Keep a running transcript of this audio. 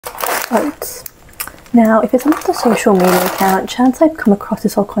Oats. Now, if it's on the social media account, chance I've come across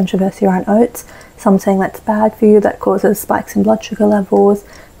this whole controversy around oats. Some saying that's bad for you, that causes spikes in blood sugar levels,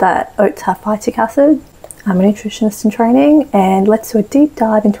 that oats have phytic acid. I'm a nutritionist in training, and let's do a deep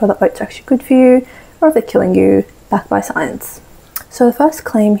dive into whether oats are actually good for you or if they're killing you, backed by science. So the first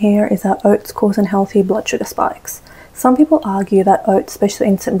claim here is that oats cause unhealthy blood sugar spikes. Some people argue that oats, especially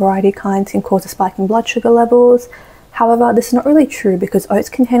instant variety kinds, can cause a spike in blood sugar levels. However, this is not really true because oats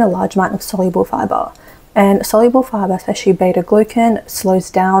contain a large amount of soluble fiber. And soluble fiber, especially beta-glucan,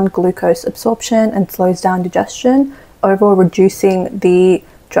 slows down glucose absorption and slows down digestion, overall reducing the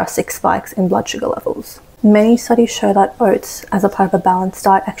drastic spikes in blood sugar levels. Many studies show that oats, as a part of a balanced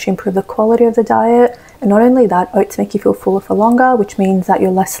diet, actually improve the quality of the diet. And not only that, oats make you feel fuller for longer, which means that you're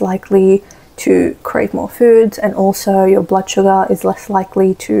less likely to crave more foods, and also your blood sugar is less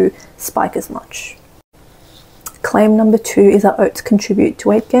likely to spike as much. Claim number 2 is that oats contribute to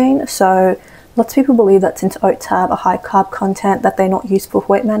weight gain. So lots of people believe that since oats have a high carb content that they're not useful for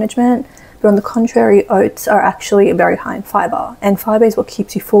weight management, but on the contrary, oats are actually very high in fiber, and fiber is what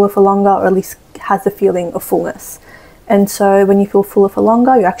keeps you fuller for longer, or at least has the feeling of fullness. And so when you feel fuller for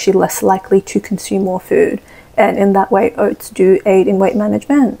longer, you're actually less likely to consume more food, and in that way oats do aid in weight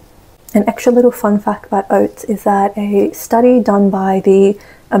management. An extra little fun fact about oats is that a study done by the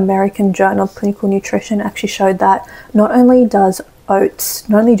American Journal of Clinical Nutrition actually showed that not only do oats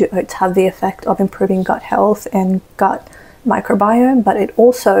have the effect of improving gut health and gut microbiome, but it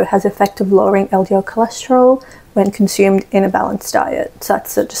also has the effect of lowering LDL cholesterol when consumed in a balanced diet. So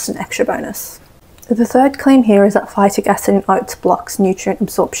that's just an extra bonus. The third claim here is that phytic acid in oats blocks nutrient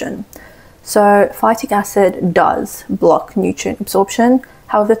absorption. So phytic acid does block nutrient absorption.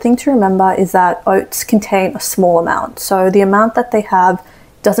 However, the thing to remember is that oats contain a small amount. So the amount that they have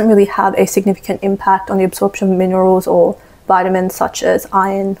doesn't really have a significant impact on the absorption of minerals or vitamins such as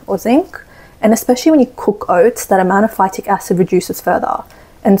iron or zinc. And especially when you cook oats, that amount of phytic acid reduces further.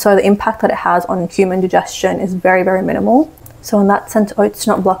 And so the impact that it has on human digestion is very, very minimal. So in that sense, oats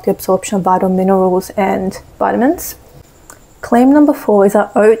do not block the absorption of vital minerals and vitamins. Claim number 4 is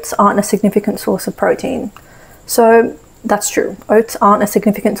that oats aren't a significant source of protein. So that's true. Oats aren't a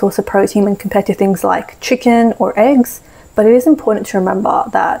significant source of protein when compared to things like chicken or eggs, but it is important to remember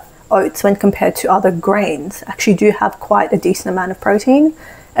that oats, when compared to other grains, actually do have quite a decent amount of protein.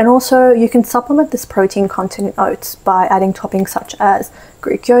 And also you can supplement this protein content in oats by adding toppings such as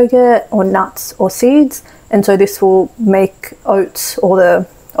Greek yogurt or nuts or seeds. And so this will make oats or the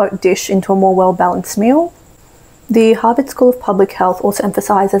oat dish into a more well-balanced meal. The Harvard School of Public Health also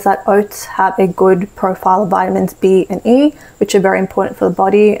emphasizes that oats have a good profile of vitamins B and E, which are very important for the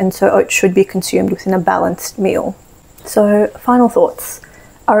body, and so oats should be consumed within a balanced meal. So final thoughts.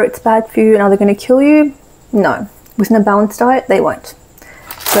 Are oats bad for you and are they going to kill you? No. Within a balanced diet, they won't.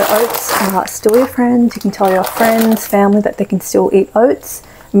 So oats are still your friends. You can tell your friends, family that they can still eat oats.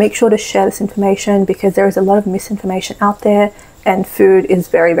 Make sure to share this information because there is a lot of misinformation out there, and food is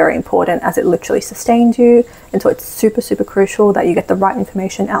very, very important as it literally sustains you. And so it's super, super crucial that you get the right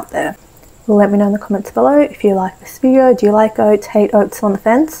information out there. Let me know in the comments below if you like this video. Do you like oats, hate oats, on the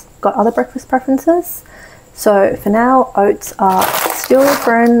fence? Got other breakfast preferences? So for now, oats are still your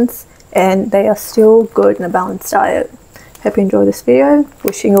friends and they are still good in a balanced diet. Hope you enjoyed this video.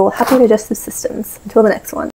 Wishing you all happy digestive systems. Until the next one.